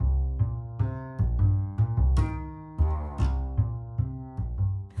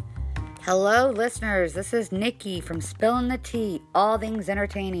Hello, listeners. This is Nikki from Spilling the Tea, All Things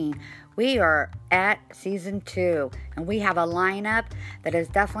Entertaining. We are at season 2, and we have a lineup that is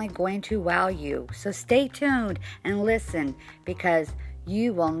definitely going to wow you. So stay tuned and listen because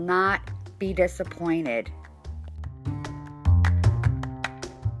you will not be disappointed.